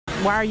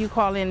Why are you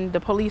calling the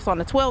police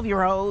on a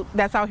 12-year-old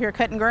that's out here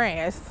cutting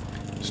grass?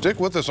 Stick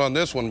with us on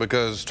this one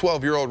because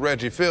 12-year-old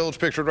Reggie Fields,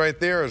 pictured right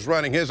there, is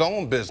running his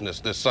own business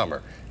this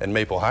summer in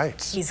Maple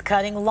Heights. He's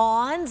cutting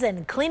lawns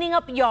and cleaning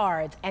up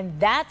yards, and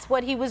that's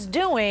what he was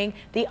doing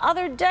the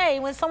other day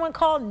when someone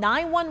called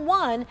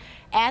 911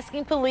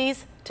 asking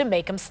police to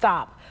make him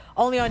stop.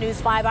 Only on News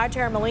 5, our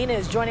Tara Molina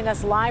is joining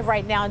us live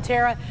right now. And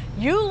Tara,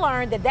 you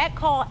learned that that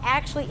call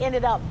actually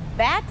ended up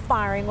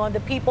backfiring on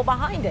the people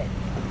behind it.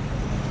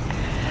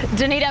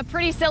 Danita,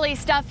 pretty silly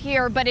stuff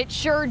here, but it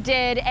sure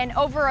did, and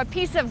over a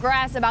piece of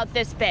grass about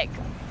this big.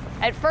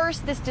 At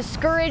first, this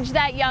discouraged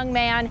that young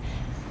man,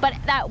 but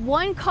that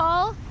one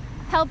call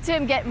helped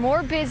him get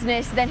more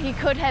business than he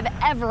could have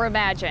ever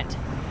imagined.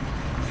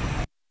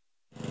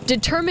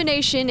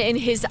 Determination in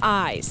his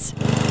eyes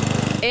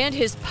and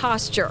his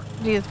posture.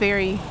 He is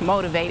very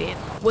motivated.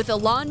 With a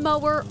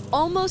lawnmower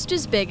almost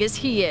as big as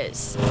he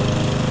is.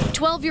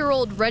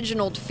 12-year-old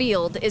Reginald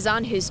Field is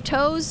on his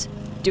toes,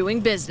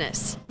 doing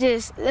business.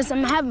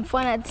 I'm having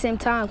fun at the same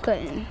time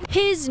cutting.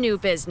 His new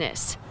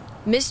business,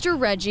 Mr.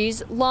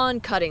 Reggie's lawn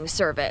cutting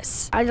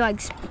service. I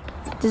like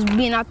just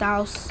being out the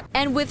house.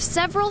 And with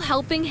several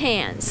helping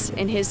hands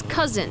and his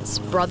cousins,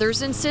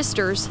 brothers and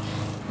sisters,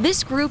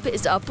 this group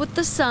is up with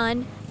the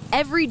sun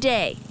every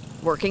day,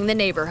 working the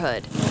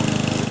neighborhood.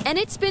 And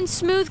it's been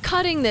smooth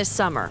cutting this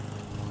summer,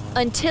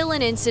 until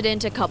an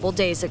incident a couple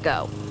days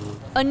ago.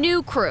 A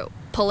new crew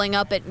pulling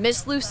up at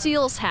Miss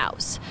Lucille's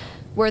house,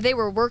 where they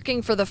were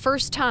working for the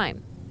first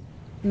time.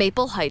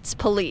 Maple Heights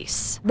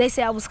police. They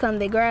said I was cutting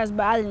their grass,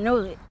 but I didn't know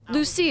it.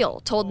 Lucille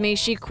told me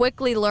she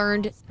quickly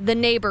learned the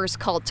neighbors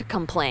called to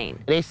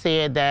complain. They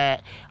said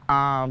that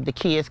the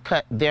kids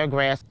cut their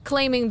grass.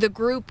 Claiming the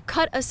group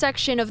cut a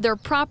section of their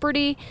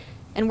property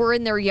and were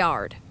in their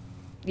yard.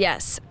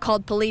 Yes,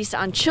 called police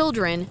on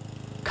children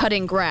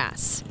cutting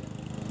grass.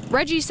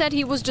 Reggie said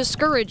he was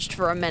discouraged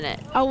for a minute.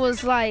 I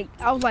was like,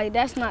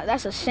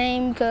 that's a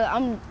shame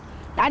because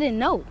I didn't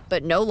know.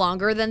 But no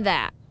longer than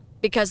that,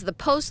 because the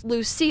post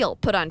Lucille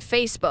put on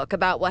Facebook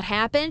about what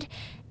happened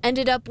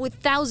ended up with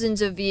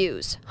thousands of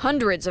views,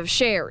 hundreds of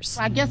shares.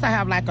 I guess I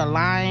have like a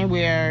line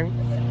where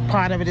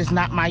part of it is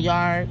not my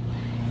yard.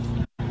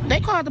 They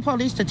called the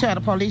police to tell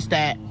the police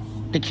that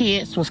the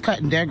kids was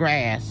cutting their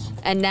grass.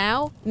 And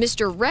now,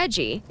 Mr.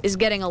 Reggie is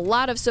getting a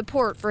lot of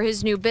support for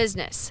his new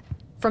business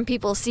from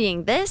people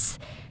seeing this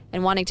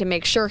and wanting to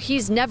make sure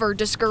he's never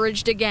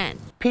discouraged again.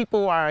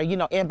 People are,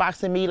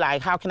 inboxing me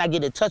like, how can I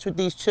get in touch with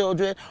these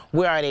children?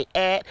 Where are they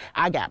at?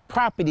 I got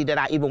property that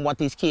I even want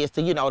these kids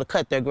to, to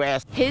cut their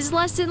grass. His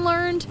lesson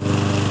learned,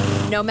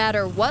 no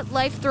matter what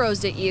life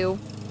throws at you,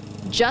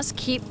 just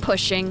keep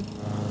pushing,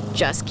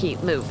 just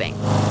keep moving.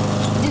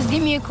 Just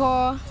give me a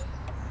call.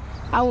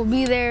 I will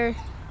be there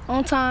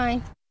on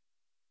time.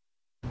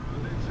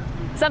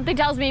 Something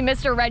tells me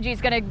Mr. Reggie's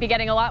going to be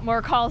getting a lot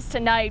more calls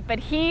tonight, but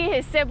he,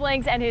 his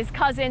siblings, and his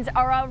cousins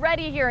are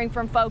already hearing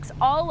from folks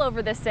all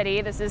over the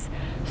city. This is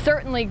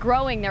certainly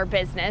growing their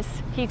business.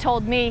 He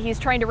told me he's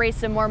trying to raise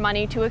some more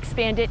money to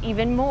expand it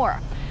even more.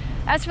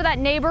 As for that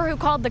neighbor who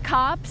called the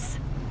cops,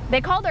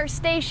 they called our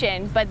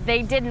station, but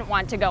they didn't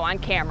want to go on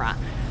camera.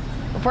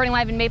 Reporting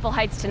live in Maple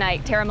Heights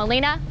tonight, Tara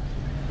Molina,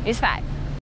 News 5.